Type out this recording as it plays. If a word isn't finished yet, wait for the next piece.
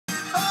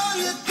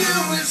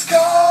just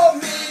call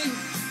me.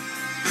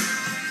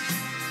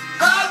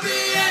 I'll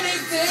be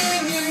anything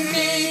you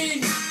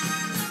need.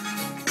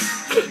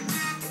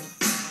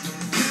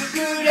 You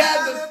could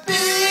have a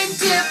Big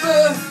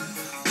Dipper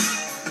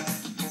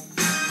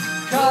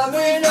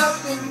coming up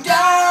and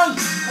down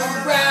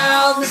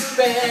around the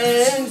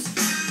bends.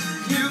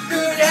 You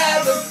could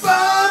have a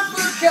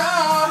bumper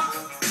car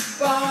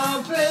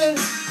bumping.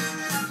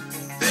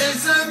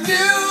 This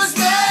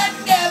amusement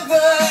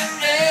never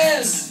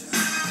ends.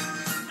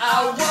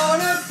 I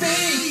wanna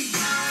be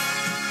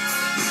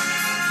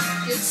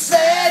your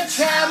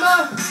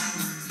sledgehammer.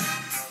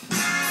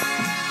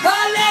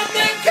 Oh, let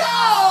me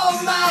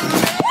call my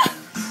name.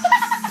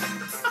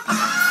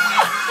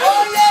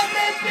 Oh, let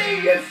me be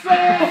your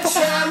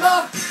sledgehammer.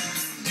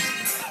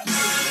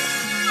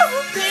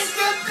 This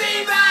could be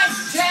my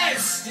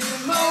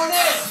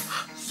testimony.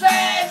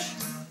 Sledge.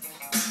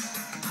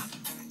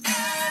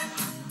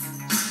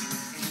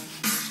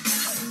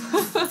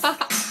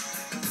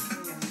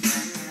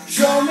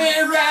 Show me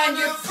around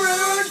your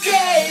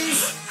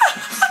fruitcase,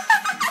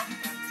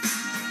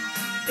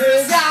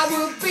 'cause I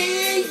will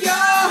be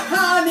your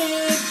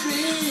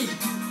honeybee.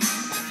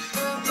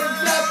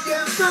 Pick up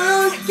your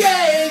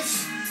fruitcase,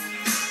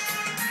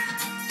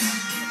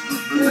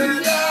 with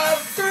your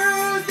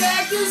fruit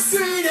that's as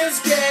sweet as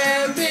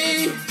can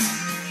be.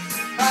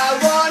 I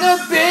wanna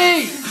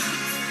be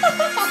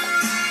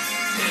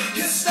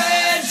your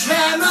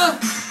sledgehammer.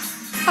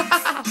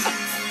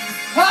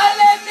 Oh,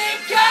 let me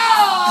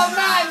call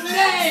my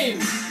name.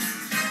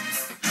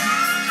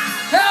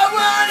 I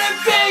wanna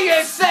be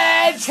your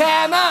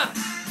sledgehammer.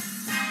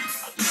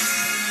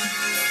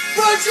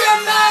 Put your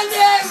mind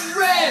at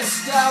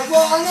rest. I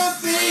wanna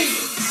be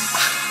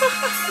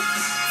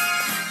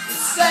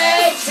your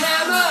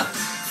sledgehammer.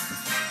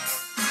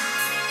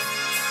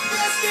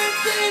 This could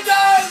be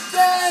the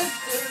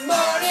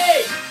testimony.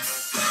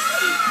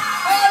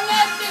 Oh,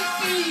 let me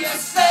be your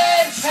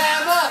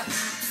sledgehammer.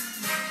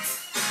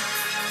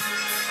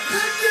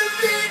 Could you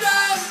be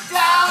no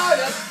doubt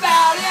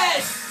about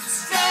it?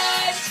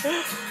 Sledge.